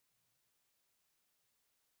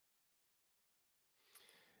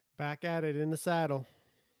Back at it in the saddle.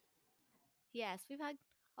 Yes, we've had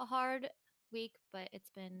a hard week, but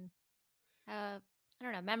it's been I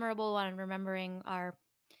don't know, memorable one. Remembering our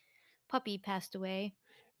puppy passed away.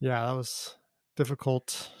 Yeah, that was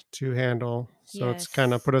difficult to handle. So it's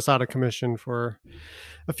kind of Yes. put us out of commission for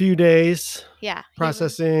a few days, Yeah, he was.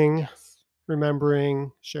 processing, Yes.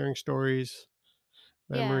 remembering, sharing stories,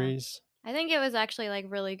 Yeah. memories. I think it was actually like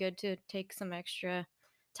really good to take some extra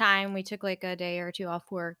time. We took like a day or two off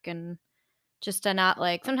work and just to not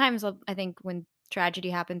like sometimes I think when tragedy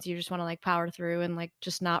happens you just want to like power through and like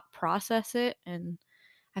just not process it, and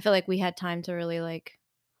I feel like we had time to really like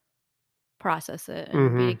process it and be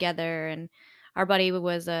Mm-hmm. together. And our buddy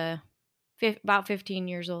was about 15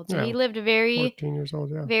 years old, so Yeah, he lived a very 14 years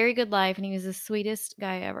old. Yeah. very good life, and he was the sweetest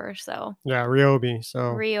guy ever. So Yeah, Ryobi. So,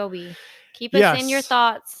 Ryobi, keep us in your yes.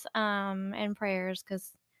 thoughts and prayers,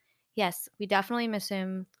 because yes, we definitely miss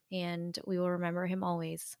him and we will remember him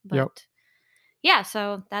always. Yep. But yeah,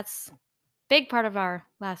 so that's big part of our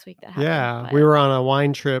last week that happened. Yeah, we But were on a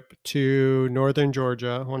wine trip to northern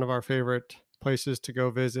Georgia, one of our favorite places to go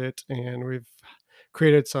visit, and we've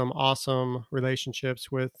created some awesome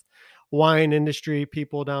relationships with wine industry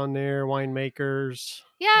people down there, winemakers,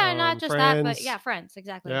 yeah, not just that, but yeah, friends. friends,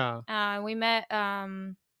 exactly. Yeah, We met how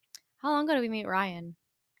long ago did we meet Ryan?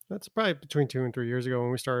 that's probably between 2 and 3 years ago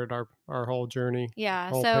when we started our whole journey, Yeah,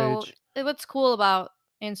 whole so page. what's cool about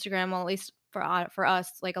Instagram, well, at least for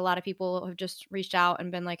us, like a lot of people have just reached out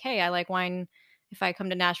and been like, "Hey, I like wine. If I come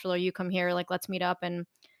to Nashville or you come here, like let's meet up." And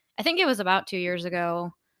I think it was about 2 years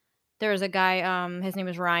ago. There was a guy. His name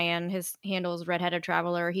is Ryan. His handle is Redheaded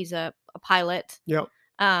Traveler. He's a pilot. Yep.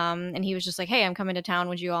 And he was just like, "Hey, I'm coming to town.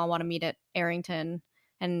 Would you all want to meet at Arrington?"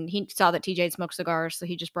 And he saw that TJ smoked cigars, so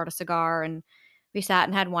he just brought a cigar, and we sat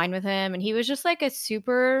and had wine with him. And he was just like a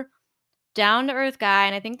super down to earth guy.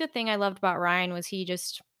 And I think the thing I loved about Ryan was he's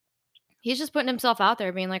just putting himself out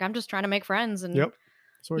there, being like, I'm just trying to make friends. And Yep.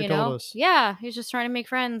 That's what he told us. yeah, he's just trying to make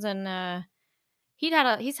friends. And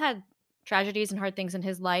he's had tragedies and hard things in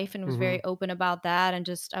his life and was Hmm. very open about that. And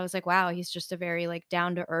just I was like, wow, he's just a very like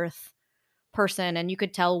down to earth person, and you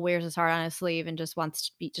could tell wears his heart on his sleeve and just wants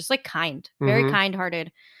to be just like kind, very Hmm. kind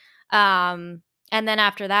hearted. um and then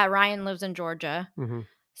after that, Ryan lives in Georgia. Hmm.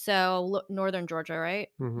 So northern Georgia, right?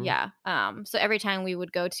 Hmm. Yeah. So every time we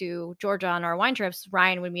would go to Georgia on our wine trips,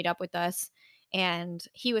 Ryan would meet up with us, and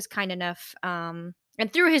he was kind enough. And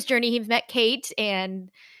through his journey, he's met Kate,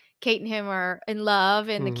 and Kate and him are in love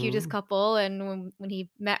and the cutest Hmm. couple. And when he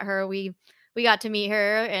met her, we got to meet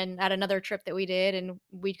her, and at another trip that we did, and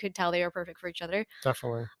we could tell they were perfect for each other.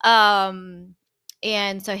 Definitely. Um,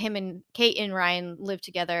 and so him and Kate and Ryan live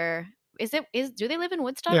together. Do they live in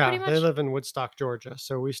Woodstock pretty Yeah, they much? live in Woodstock, Georgia.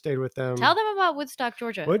 So we stayed with Tell them. them about Woodstock,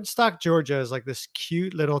 Georgia. Woodstock, Georgia is like this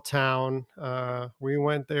cute little town. We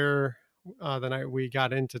went there the night we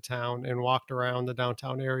got into town and walked around the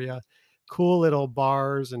downtown area. Cool little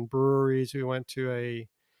bars and breweries. We went to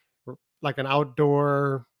like an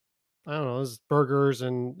outdoor, I don't know, there's burgers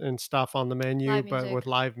and stuff on the menu, Live but with music.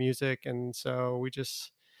 live music. And so we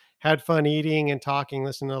just had fun eating and talking,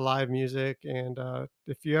 listening to live music. And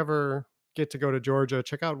if you ever get to go to Georgia,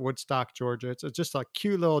 check out Woodstock, Georgia. It's just a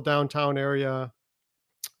cute little downtown area,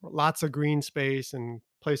 lots of green space and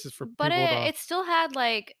places for But people to it still had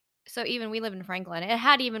like, so even we live in Franklin, it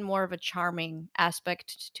had even more of a charming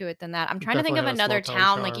aspect to it than that. I'm trying to think definitely of have a small another town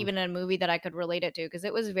town, like charm. even in a movie that I could relate it to, because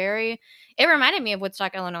it reminded me of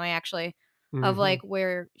Woodstock, Illinois, actually, of Hmm. like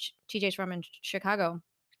where TJ's from in Chicago.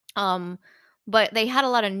 Um, but they had a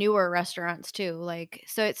lot of newer restaurants too, like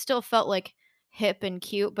so it still felt like hip and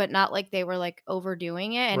cute, but not like they were like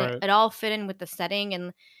overdoing it, and Right. it all fit in with the setting.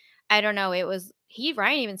 And I don't know,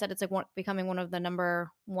 Ryan even said it's like becoming one of the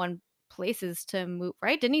number one places to move,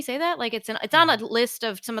 right? Didn't he say that? Like it's on a Um, list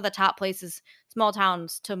of some of the top places, small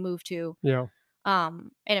towns to move to yeah.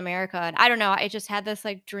 in America. And I don't know, it just had this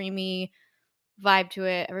like dreamy vibe to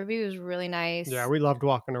it. Everybody was really Yeah. nice. We loved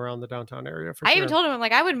walking around the downtown area for I even sure. told him, I'm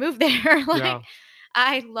like, I would move there. Yeah. Like,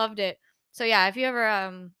 I loved it. So yeah, if you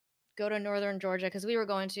ever go to northern Georgia, because we were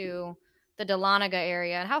going to the Dahlonega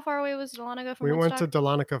area. And how far away was Dahlonega from We went to Woodstock?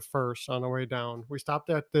 Dahlonega first on the way down. We stopped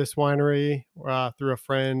at this winery through a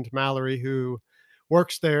friend, Mallory, who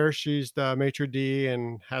works there. She's the maitre d'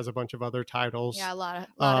 and has a bunch of other Yeah, titles. a lot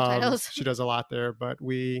of titles. She does a lot there, but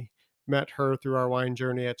we met her through our wine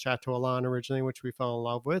journey at Chateau Alon originally, which we fell in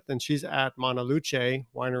love with. And she's at Montaluce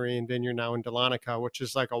Winery and Vineyard now in Dahlonega, which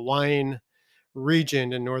is like a wine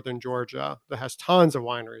region in northern Georgia that has tons of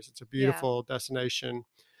wineries. It's a Yeah. beautiful destination.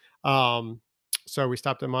 Um, So we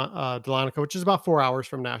stopped at Dahlonega, which is about 4 hours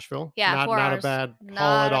from Nashville. Yeah, Not 4 not a hours. bad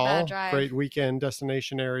haul at Not a bad all. drive. Great weekend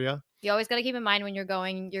destination area. You always gotta keep in mind when you're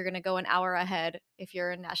going, you're gonna go an hour ahead if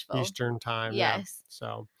you're in Nashville. Eastern time, yeah. Yes,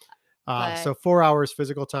 So, but, 4 hours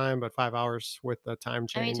physical time, but 5 hours with the time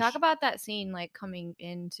I mean, talk change. about that scene, like, coming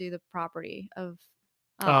into the property of,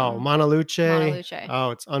 Oh, um, Mauna Luce. Montaluce.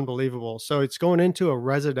 Oh, it's unbelievable. So it's going into a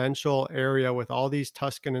residential area with all these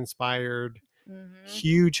Tuscan inspired Mhm.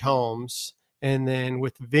 huge homes, and then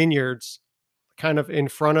with vineyards kind of in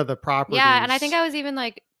front of the Yeah, and I think properties. I was even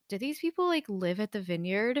like, "Do these people, like, live at the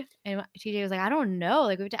vineyard?" And TJ was like, "I don't know,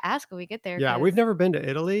 like, we have to ask when we get there Yeah, we've because never been to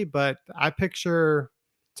Italy, but I picture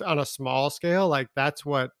on a small scale, like that's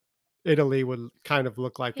what Italy would kind of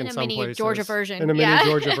look like in in a some mini Georgia places, in version." a mini Yeah.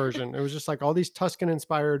 Georgia version. It was just like all these Tuscan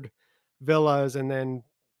inspired villas and then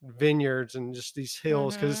vineyards and just these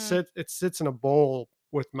hills because Mhm. it sits in a bowl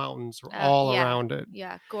with mountains all Yeah. around it.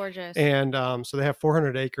 Yeah, gorgeous. And so they have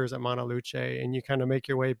 400 acres at Monte Luce, and you kind of make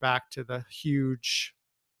your way back to the huge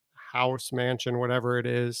house, mansion, whatever it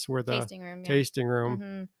is, where the Tasting room, yeah. tasting room,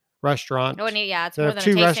 Mhm. Oh, and restaurant. yeah, it's They more have than a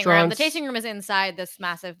two tasting room. The restaurants. tasting room is inside this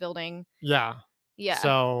massive building. Yeah.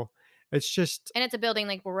 Yeah. So it's just, And it's a building,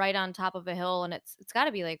 like, right on top of a hill, and it's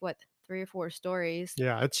gotta be, like, what, 3 or 4 stories?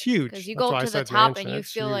 yeah, it's 'Cause huge. you That's go why up I to the said top mansion. and you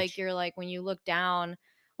It's feel like huge. you're, like, when you look down,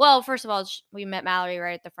 well, first of all, we met Mallory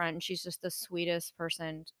right at the front, and she's just the sweetest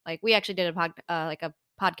person. Like, we actually did a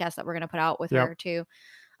podcast that we're gonna put out with Yep. her too.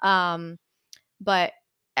 Um, but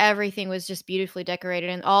everything was just beautifully decorated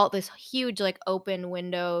and all this huge, like, open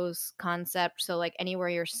windows concept, so, like, anywhere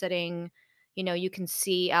you're sitting, you can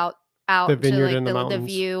see The out to, vineyard like, in the the mountains.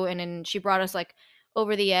 view, and then she brought us, like,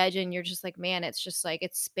 over the edge, and you're just like, "Man, it's just, like,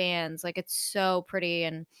 it spans, like, it's so pretty,"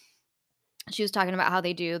 and she was talking about how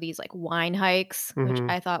they do these, like, wine hikes, which Hmm.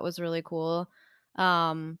 I thought was really cool.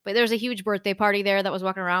 But there's a huge birthday party there that was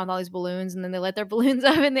walking around with all these balloons, and then they let their balloons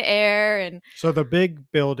up in the air, and So the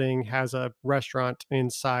big building has a restaurant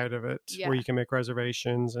inside of it where yeah. you can make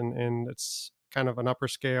reservations, and it's kind of an upper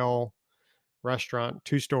scale restaurant,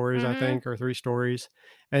 2 stories, I Mhm. think, or 3 stories.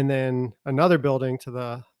 And then another building to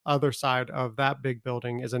the other side of that big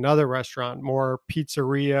building is another restaurant, more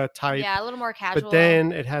pizzeria type, Yeah, a little more but casual.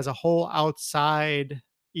 then it has a whole outside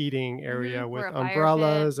eating area Mhm, where with a fire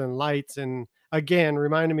pit. umbrellas and lights, and again,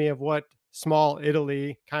 reminded me of what small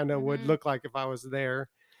Italy kinda would Mhm. look like if I was there,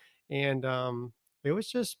 and, it was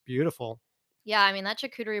just beautiful. Yeah, I mean, that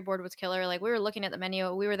charcuterie board was killer. Like, we were looking at the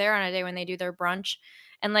menu. We were there on a day when they do their brunch,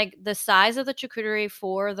 and, like, the size of the charcuterie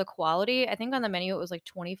for the quality, I think on the menu it was, like,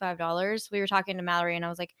 $25. We were talking to Mallory, and I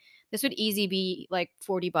was like, "This would easy be, like,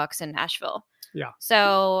 $40 in Nashville." Yeah.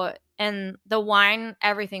 So and the wine,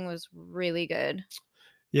 everything was really good.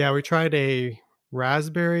 Yeah, we tried a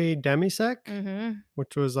raspberry demi-sec, Mhm.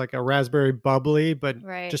 which was like a raspberry bubbly, but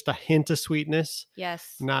Right. just a hint of sweetness,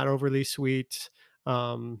 Yes. not overly sweet.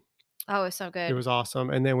 Um, Oh, it's so it good. was awesome.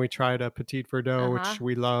 And then we tried a Petit Verdot, Uh-huh. which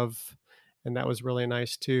we love, and that was really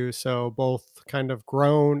nice too. So both kind of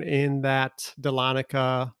grown in that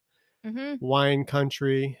Dahlonega Mhm. wine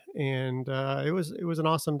country, and it was an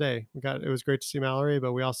awesome day. It was great to see Mallory,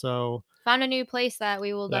 but we also, Found a new place that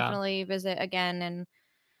we will yeah. definitely visit again, and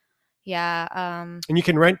yeah, And you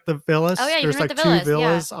can rent the oh, villas. yeah, you can There's rent the like 2 villas,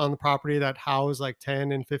 yeah. villas on the property that house like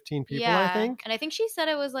 10 and 15 people, I Yeah, think. and I think she said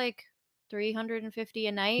it was, like, 350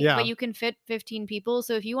 a night, but Yeah. you can fit 15 people,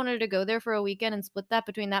 so if you wanted to go there for a weekend and split that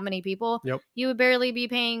between that many people, Yep. you would barely be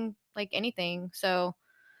paying, like, anything, so,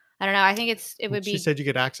 I don't know, I think it And would she be said you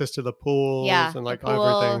get access to the pools yeah, and the like pool,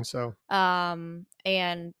 everything. So,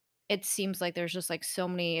 and it seems like there's just, like, so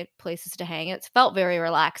many places to hang. It's felt very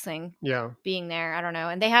relaxing yeah. being there, I don't know,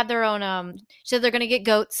 and they have their own, she said they're gonna get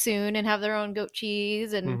goats soon and have their own goat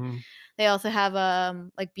cheese, and Hmm. they also have,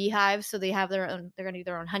 like, beehives, so they're gonna do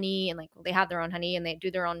their own honey, and, like, they have their own honey, and they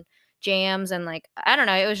do their own jams, and, like, I don't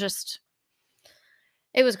know,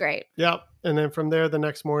 it was great. Yep. And then from there, the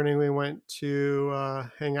next morning, we went to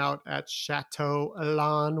hang out at Chateau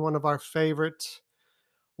Elan, one of our favorite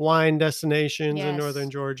wine destinations in northern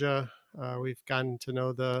Yes. Georgia. We've gotten to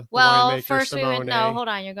know the Well, winemaker, first we went no, Simone. hold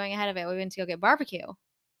on, you're going ahead of it. We went to go get barbecue.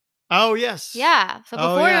 Oh, yes. Yeah, so Oh,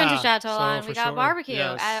 before we went to yeah. Chateau So Line, we for got sure. barbecue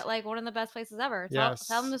Yes. at, like, one of the best places ever. Tell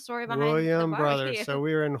them Yes. the story behind the William Brothers. barbecue. So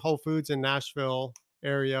we were in Whole Foods in Nashville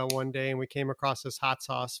area one day, and we came across this hot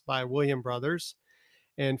sauce by William Brothers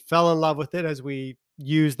and fell in love with it as we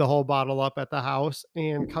used the whole bottle up at the house.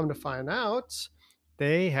 And come to find out,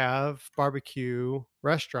 they have barbecue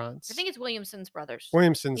I restaurants, think it's Williamson's Brothers.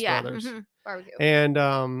 Williamson's Yeah, Brothers. barbecue. And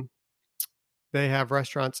they have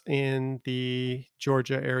restaurants in the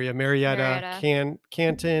Georgia area, Marietta, Marietta.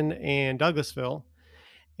 Canton, and Douglasville.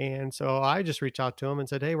 And so I just reached out to him and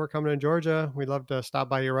said, "Hey, we're coming to Georgia. We'd love to stop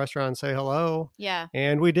by your restaurant and say hello." Yeah.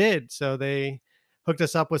 And we did. So they hooked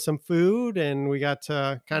us up with some food and we got to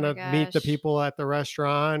Oh kind my of meet the gosh. people at the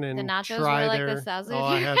restaurant The and nachos were try like the their salsa. oh,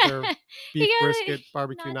 I had their You beef got brisket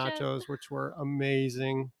barbecue nachos. nachos, which were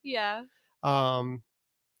amazing. Yeah. Um,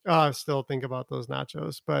 oh, I still think about those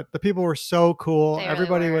nachos, but the people were so cool. They really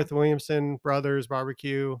Everybody were. with Williamson Brothers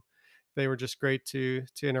Barbecue, they were just great to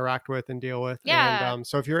interact with and deal with. And Yeah.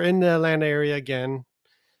 so if you're in the Atlanta area again,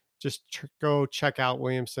 just go check out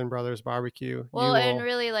Williamson Brothers Barbecue. Well, You and will.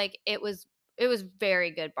 really, like, it was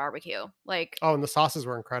very good barbecue. Like, Oh, and the sauces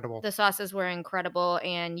were incredible the sauces were incredible,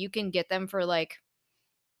 and you can get them for, like,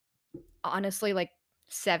 honestly, like,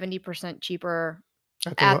 70% cheaper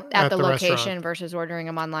at the at at the the restaurant. location versus ordering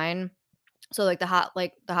them online. So, the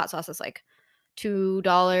hot sauce is, like,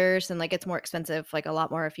 $2, and, like, it's more expensive, like, a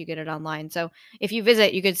lot more if you get it online. So, if you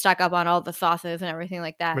visit, you could stock up on all the sauces and everything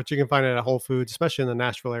like that. But you can find it at Whole Foods, especially in the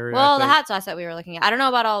Nashville area. I Well, the think. hot sauce that we were looking at, I don't know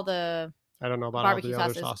about all the I don't know about all barbecue the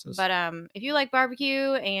other sauces, sauces. but, if you like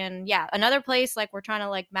barbecue and yeah, another place, like, we're trying to,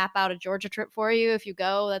 like, map out a Georgia trip for you if you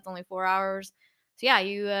go, that's only 4 hours. So, yeah,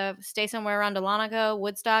 you, stay somewhere around Dahlonega,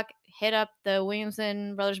 Woodstock, hit up the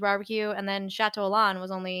Williamson Brothers Barbecue, and then Chateau Alon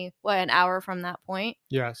was only, what, an hour from that point?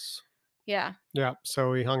 Yes. Yeah. Yeah.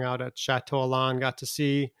 So we hung out at Chateau Alon, got to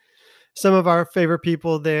see some of our favorite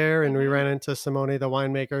people there, and we Mhm. ran into Simone, the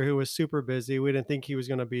winemaker, who was super busy. We didn't think he was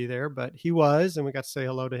going to be there, but he was, and we got to say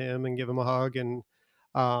hello to him and give him a hug. And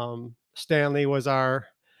Stanley was our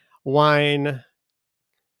wine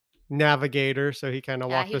navigator, so he kind of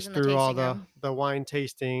Yeah, walked he's us in the through all tasting the room. the wine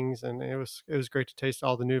tastings, and it was great to taste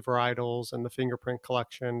all the new varietals and the fingerprint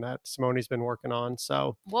collection that Simone's been working on.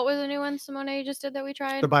 So What was the new one Simone just did that we the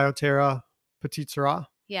tried? Bioterra Petite Syrah,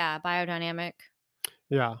 Yeah, Biodynamic.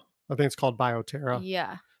 yeah, I think it's called Bioterra.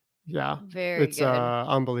 Yeah, Yeah, very it's good.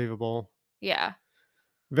 unbelievable. Yeah,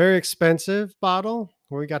 Very expensive bottle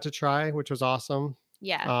we got to try, which was awesome.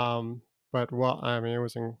 yeah. Um, but well, I mean, it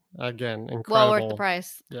was again Well worth the incredible.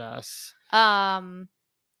 price. Yes, Um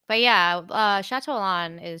But yeah, Chateau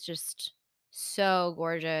Lawn is just so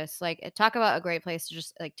gorgeous. Like, talk about a great place to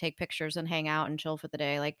just like take pictures and hang out and chill for the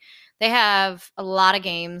day. Like, they have a lot of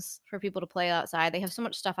games for people to play outside. They have so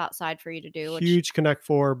much stuff outside for you to do, which huge Connect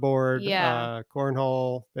Four board, yeah.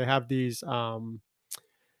 cornhole. They have these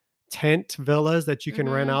tent villas that you can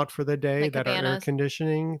rent Mhm. out for the day Like that are air cabanas.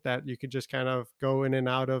 conditioning that you could just kind of go in and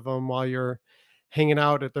out of them while you're hanging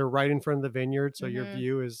out at they're right in front of the vineyard, so your Mhm.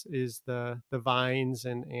 view is the vines,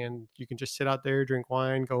 and you can just sit out there, drink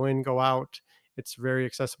wine, go in, go out. It's very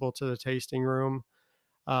accessible to the tasting room.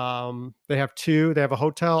 They have a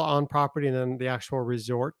hotel on property and then the actual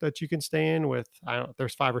resort that you can stay in with. I don't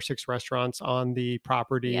there's 5 or 6 restaurants on the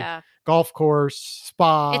property, Yeah. golf course,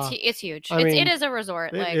 spa. It's huge. I It mean, is a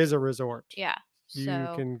resort, it like, is a resort. yeah. You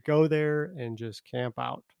So, can go there and just camp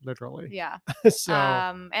out, literally. yeah. So,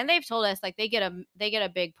 And they've told us like they get a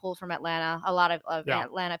big pull from Atlanta. A lot of yeah.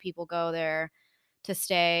 Atlanta people go there to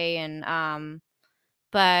stay, and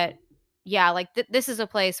but yeah, like this is a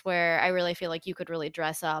place where I really feel like you could really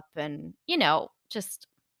dress up and, just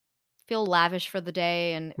feel lavish for the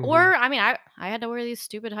day. And Mhm. or I mean, I had to wear these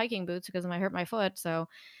stupid hiking boots because I hurt my foot, so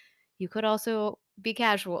you could also be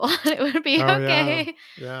casual. It would be Oh, yeah. okay.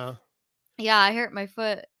 Yeah. Yeah, I hurt my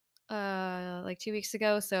foot like 2 weeks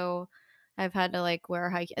ago, so I've had to like wear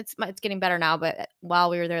hike it's getting better now, but while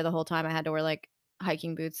we were there the whole time I had to wear like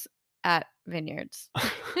hiking boots at vineyards.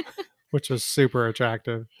 Which was super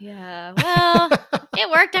attractive. Yeah, well, it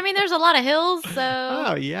worked. I mean, there's a lot of hills,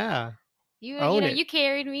 Oh, so yeah. you Own know, it. you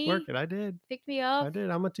carried Work me, it. I did. picked me I up. did.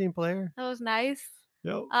 I'm a team player. That was nice.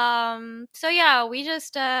 Yep. So yeah, we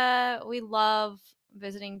just we love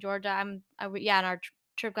visiting Georgia. Yeah, and our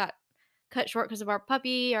trip got cut short because of our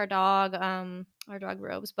puppy, our dog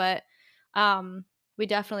Robes, but we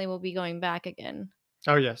definitely will be going back again.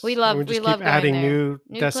 Oh, yes. And we We just keep love going adding there. new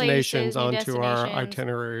New destinations places, new onto our destinations.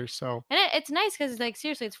 itinerary. So, And it's nice because like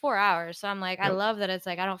seriously, it's 4 hours. So I'm like, I yep. love that it's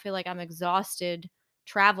like I don't feel like I'm exhausted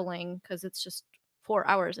traveling because it's just 4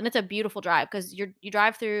 hours. And it's a beautiful drive because you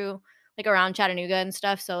drive through like around Chattanooga and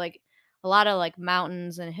stuff. So like a lot of like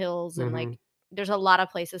mountains and hills and Hmm. like there's a lot of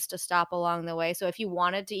places to stop along the way. So if you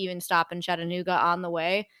wanted to even stop in Chattanooga on the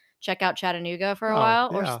way, check out Chattanooga for a Oh,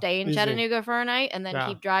 while or yeah. stay in Easy. Chattanooga for a night and then Yeah.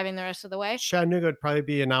 keep driving the rest of the way. Chattanooga would probably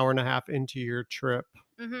be an hour and a half into your trip,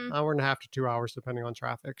 Mhm. hour and a half to 2 hours, depending on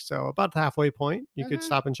traffic. So about the halfway point, you could Mhm.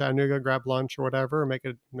 stop in Chattanooga, grab lunch or whatever, make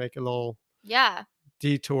a little Yeah.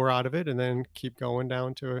 detour out of it, and then keep going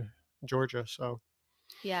down to Georgia. So,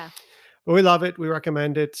 Yeah. but we love it. We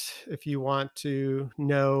recommend it if you want to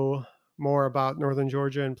know more about Northern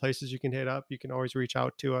Georgia and places you can hit up, you can always reach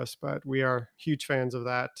out to us. But we are huge fans of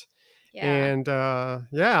that. Yeah. And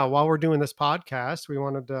yeah, while we're doing this podcast, we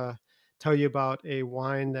wanted to tell you about a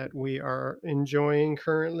wine that we are enjoying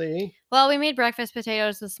currently. Well, we made breakfast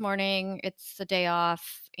potatoes this morning. It's a day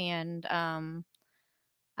off, and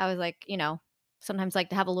I was like, sometimes like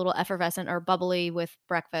to have a little effervescent or bubbly with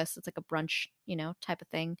breakfast. It's like a brunch, type of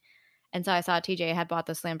thing. And so I saw TJ had bought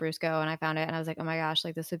this Lambrusco, and I found it, and I was like, oh my gosh,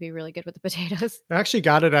 like this would be really good with the potatoes. I actually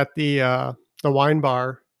got it at the wine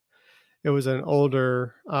bar. It was an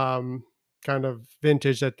older kind of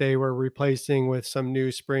vintage that they were replacing with some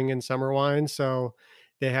new spring and summer wine. So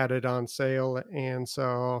they had it on sale. And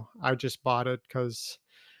so I just bought it because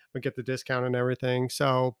we get the discount and everything.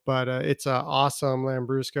 So, but it's an awesome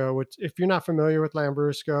Lambrusco, which if you're not familiar with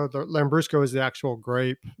Lambrusco, the Lambrusco is the actual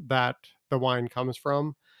grape that the wine comes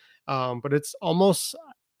from. But it's almost,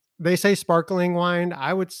 they say sparkling wine.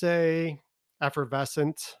 I would say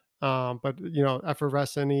effervescent, but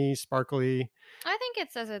effervescent-y, sparkly. I think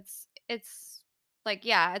it says it's like,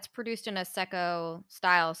 yeah, it's produced in a secco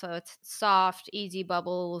style, so it's soft, easy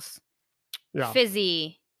bubbles, Yeah,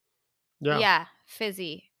 fizzy. yeah, Yeah,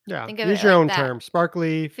 fizzy. yeah. Think of Use it your like own that. term.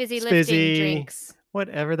 Sparkly, Fizzy lifting fizzy, drinks.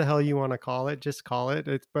 whatever the hell you want to call it. Just call it.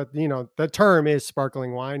 It's but the term is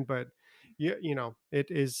sparkling wine, but it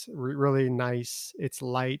is really nice. It's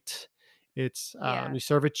light. It's Yeah. you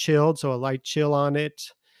serve it chilled, so a light chill on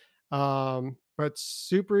it. But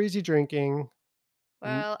super easy drinking.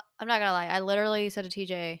 Well, I'm not gonna lie. I literally said to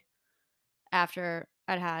TJ after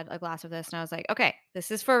I'd had a glass of this, and I was like, "Okay, this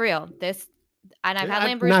is for real. This," and I've had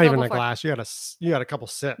Not Lambrusco even a before. glass. You had a couple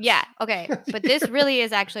Yeah, sips. okay, but this really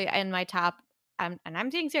is actually in my top. And I'm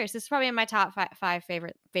being serious. This is probably in my top five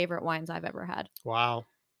favorite wines I've ever had. Wow.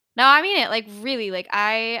 No, I mean it. Like really, like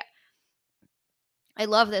I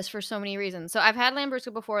love this for so many reasons. So I've had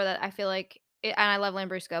Lambrusco before that I feel like, and I love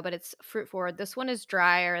Lambrusco, but it's fruit forward. This one is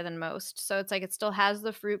drier than most, so it's like it still has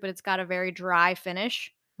the fruit, but it's got a very dry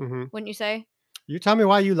finish. Hmm. Wouldn't you say? You tell me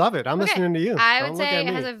why you love it. I'm Okay. listening to you. I would Don't look say at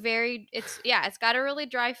it has me. a very it's got a really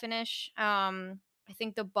dry finish. I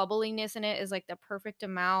think the bubbliness in it is like the perfect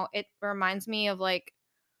amount. It reminds me of like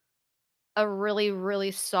a really,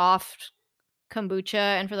 really soft kombucha.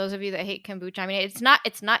 And for those of you that hate kombucha, I mean it is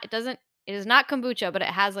not kombucha, but it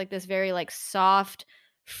has like this very like soft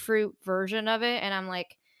fruit version of it. And I'm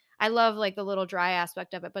like, I love like the little dry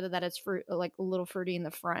aspect of it, but that it's fruit, like a little fruity in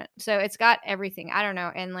the front. So it's got everything. I don't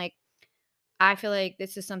know. And like I feel like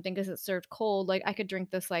this is something because it's served cold. Like I could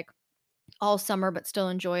drink this like all summer, but still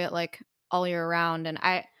enjoy it like all year round. And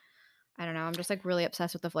I don't know. I'm just like really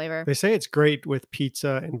obsessed with the flavor. They say it's great with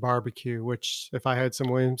pizza and barbecue, which if I had some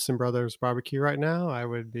Williamson Brothers barbecue right now, I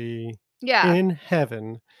would be Yeah. in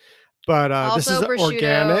heaven. But this Also is prosciutto.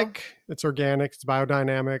 organic. It's organic. It's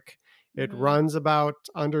biodynamic. It Hmm. runs about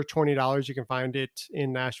under $20. You can find it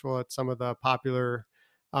in Nashville at some of the popular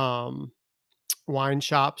um, wine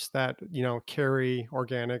shops that carry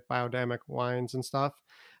organic, biodynamic wines and stuff.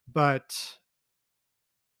 But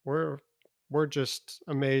we're we're just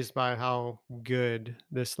amazed by how good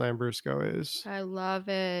this Lambrusco is. I love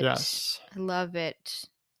it. Yes. I love it.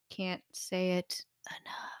 Can't say it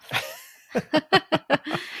enough.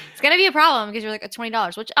 It's gonna be a problem because you're like at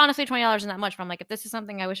 $20, which honestly $20 isn't that much. But I'm like, if this is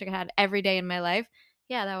something I wish I could have every day in my life,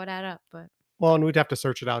 yeah, that would add up. But Well, and we'd have to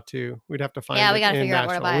search it out too. We'd have to find yeah, we it got to in figure out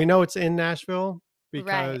where to Nashville. buy We it. know it's in Nashville Right.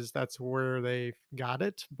 because that's where they got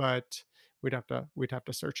it, but we'd have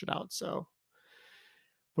to search it out. So,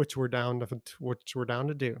 which we're down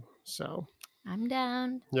to do. So, I'm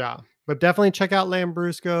down. yeah. But definitely check out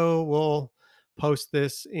Lambrusco. We'll post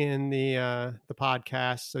this in the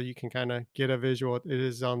podcast so you can kind of get a visual. It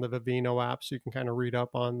is on the Vivino app, so you can kind of read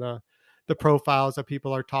up on the profiles that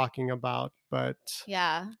people are talking about. But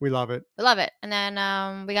Yeah, we love it. I love it. And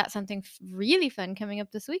then we got something really fun coming up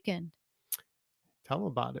this weekend. Tell them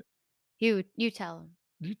about it. You tell them.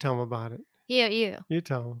 You tell them about it. You. You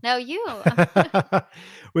tell No, you. them.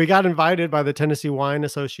 We got invited by the Tennessee Wine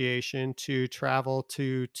Association to travel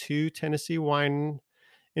to two Tennessee wine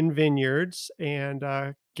and vineyards and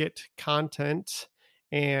get content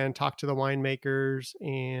and talk to the winemakers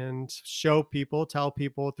and tell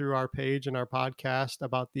people through our page and our podcast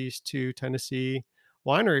about these two Tennessee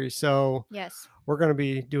wineries. So Yes. we're going to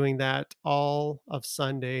be doing that all of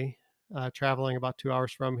Sunday, traveling about 2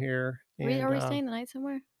 hours from here. And Are we staying the night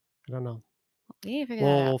somewhere? I don't know. We need to figure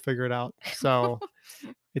We'll that we'll figure it out. out. So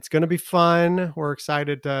it's going to be fun. We're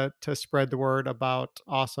excited to spread the word about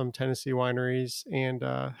awesome Tennessee wineries and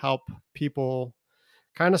help people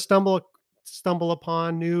kind of stumble stumble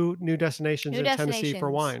upon new destinations New in Tennessee for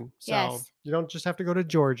destinations. wine. So Yes. you don't just have to go to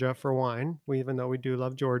Georgia for wine, even though we do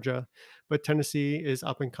love Georgia, but Tennessee is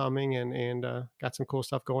up and coming and got some cool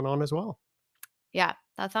stuff going on as well. Yeah,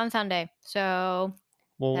 that's on Sunday. So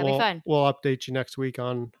We'll that'll be we'll fun. we'll update you next week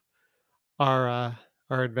on our uh,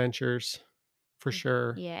 our adventures for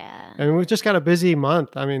sure. Yeah. And we've just got a busy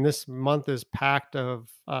month. I mean, this month is packed of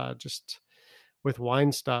just with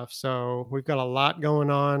wine stuff. So we've got a lot going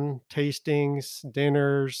on: tastings,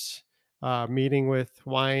 dinners, meeting with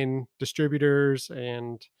wine distributors,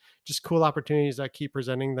 and just cool opportunities that keep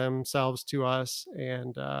presenting themselves to us.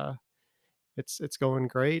 And it's going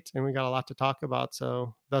great, and we got a lot to talk about.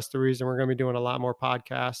 So that's the reason we're going to be doing a lot more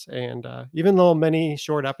podcasts, and even though many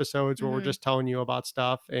short episodes where we're Mhm. just telling you about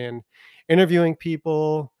stuff and interviewing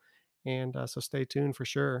people. And so stay tuned for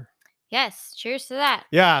sure. Yes, cheers to that.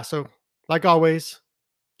 Yeah. So like always,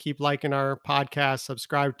 keep liking our podcast,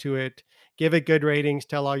 subscribe to it, give it good ratings,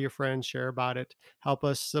 tell all your friends, share about it, help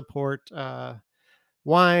us support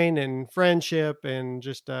wine and friendship, and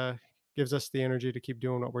just gives us the energy to keep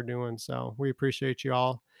doing what we're doing. So we appreciate you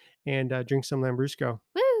all, and drink some Lambrusco.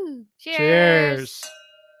 Woo! Cheers. Cheers.